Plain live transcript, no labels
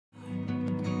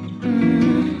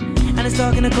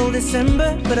dark in a cold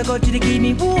December, but I got you to keep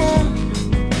me warm.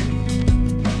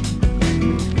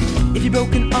 If you're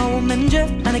broken, I will mend you,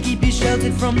 and I keep you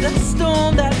sheltered from the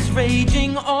storm that's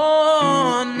raging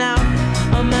on. Now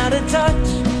I'm out of touch,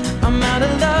 I'm out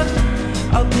of love.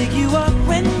 I'll pick you up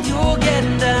when you're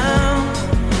getting down.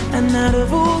 And out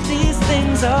of all these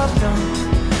things I've done,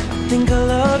 I think I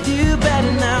love you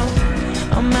better now.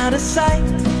 I'm out of sight,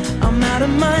 I'm out of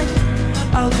mind.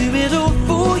 I'll do it all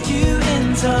for you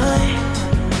in time.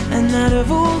 And out of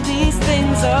all these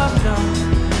things I've done,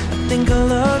 I think I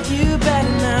love you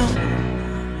better now.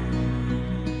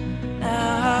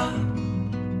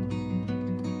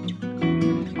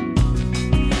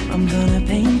 I'm gonna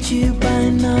paint you by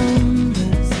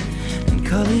numbers and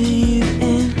color you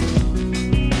in.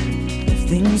 If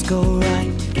things go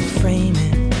right, we can frame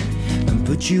it and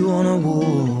put you on a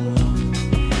wall.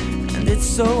 And it's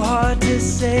so hard to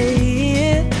say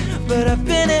it, but I've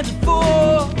been it before.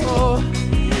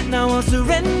 Now I'll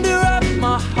surrender up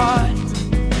my heart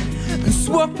and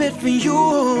swap it for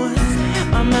yours.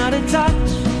 I'm out of touch,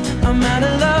 I'm out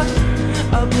of love.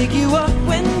 I'll pick you up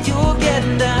when you're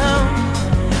getting down.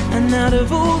 And out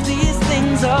of all these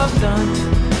things I've done,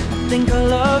 I think I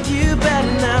love you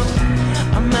better now.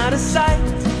 I'm out of sight,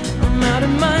 I'm out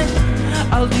of mind.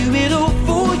 I'll do it all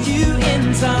for you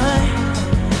in time.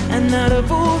 And out of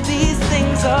all these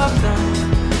things I've done,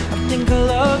 I think I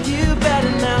love you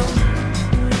better now.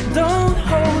 Don't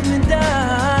hold me down.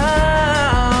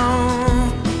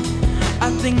 I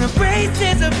think the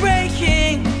braces are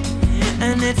breaking,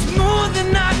 and it's more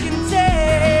than I can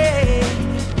take.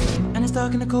 And it's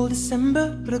dark in a cold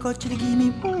December, but I got you to keep me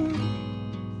warm.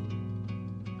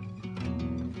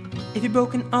 If you're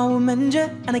broken, I will mend you,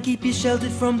 and I keep you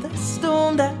sheltered from the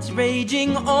storm that's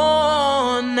raging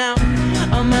on. Now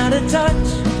I'm out of touch,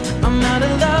 I'm out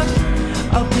of love.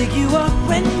 I'll pick you up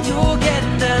when you're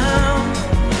getting down.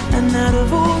 And out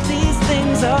of all these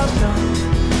things I've done,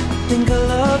 I think I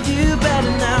love you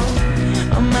better now.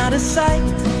 I'm out of sight,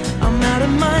 I'm out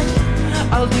of mind.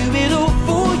 I'll do it all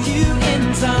for you in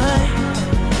time.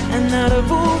 And out of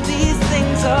all these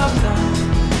things I've done,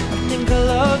 I think I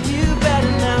love you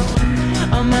better now.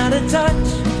 I'm out of touch,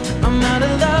 I'm out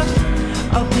of love.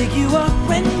 I'll pick you up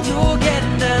when you're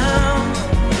getting down.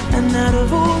 And out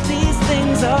of all these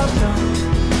things I've done,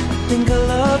 I think I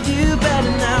love you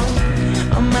better now.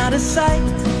 I'm out of sight,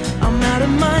 I'm out of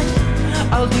mind.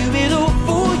 I'll do it all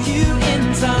for you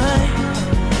in time.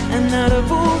 And out of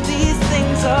all these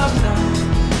things I've done,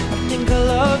 I think I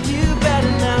love you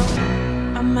better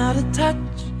now. I'm out of touch,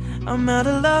 I'm out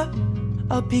of love.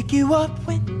 I'll pick you up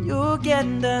when you're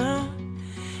getting down.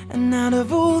 And out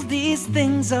of all these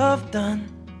things I've done,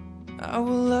 I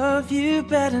will love you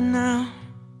better now.